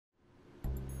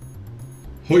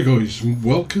Hi guys, and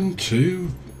welcome to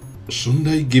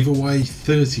Sunday giveaway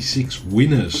 36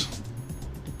 winners.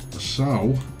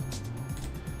 So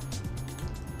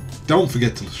don't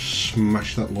forget to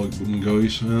smash that like button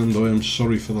guys, and I am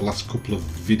sorry for the last couple of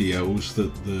videos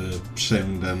that the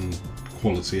sound and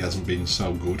quality hasn't been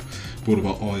so good, but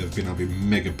I have been having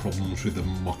mega problems with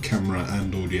my camera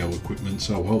and audio equipment,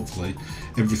 so hopefully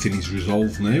everything is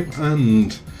resolved now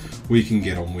and we can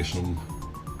get on with some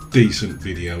decent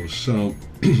videos. So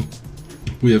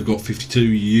we have got 52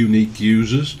 unique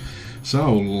users,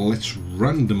 so let's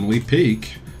randomly pick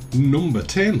number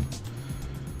 10.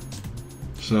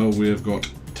 So we have got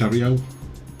Tario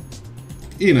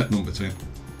in at number 10,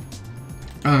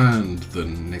 and the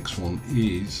next one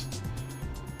is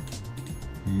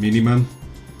Miniman,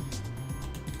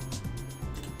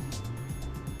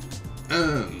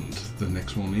 and the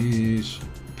next one is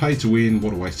Pay to Win.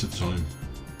 What a waste of time.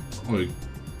 I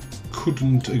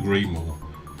couldn't agree more.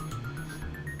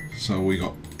 So we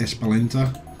got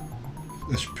Espulenta,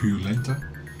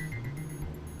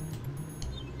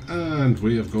 and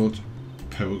we have got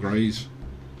Power Graze.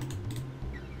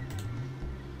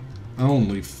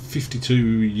 Only 52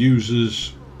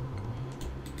 users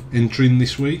entering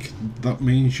this week. That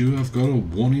means you have got a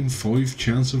 1 in 5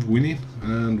 chance of winning,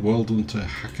 and well done to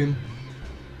Hacken.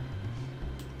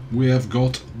 We have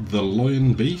got the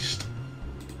Lion Beast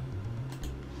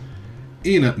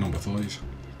in at number 5,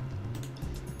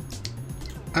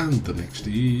 and the next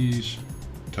is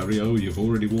Tario. You've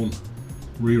already won.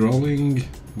 Rerolling,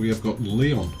 we have got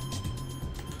Leon.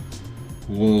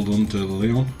 Well done to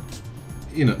Leon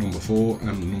in at number 4,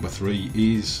 and number 3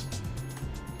 is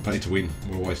Pay to Win.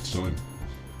 What a waste of time.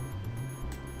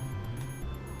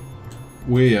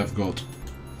 We have got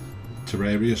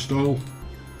Terraria Style,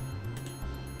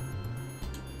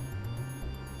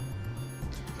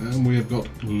 and we have got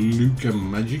Luca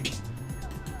Magic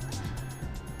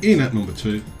in at number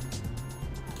 2,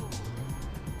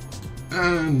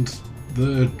 and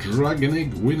the Dragon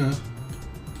Egg winner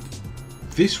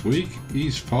this week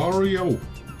is Fario.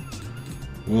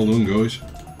 Well done guys.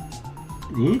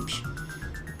 Oops,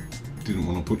 didn't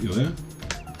want to put you there,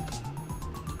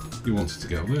 you wanted to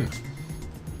go there.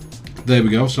 There we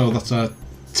go. So that's our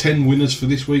 10 winners for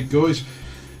this week guys.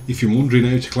 If you're wondering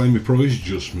how to claim your prize,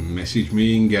 just message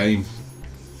me in game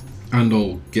and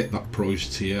I'll get that prize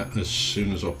to you as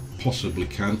soon as I possibly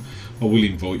can. I will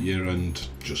invite you and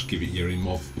just give it your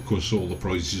email, because all the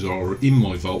prizes are in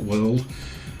my vault world,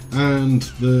 and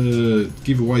the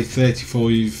giveaway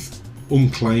 35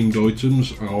 unclaimed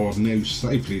items are now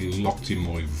safely locked in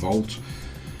my vault.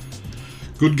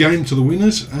 Good game to the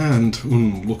winners, and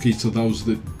unlucky to those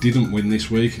that didn't win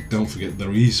this week. Don't forget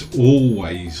there is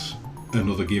always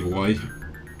another giveaway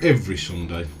every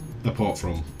Sunday apart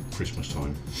from Christmas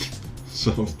time.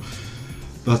 So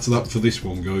that's that for this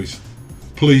one guys.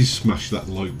 Please smash that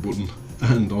like button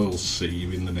and I'll see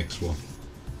you in the next one.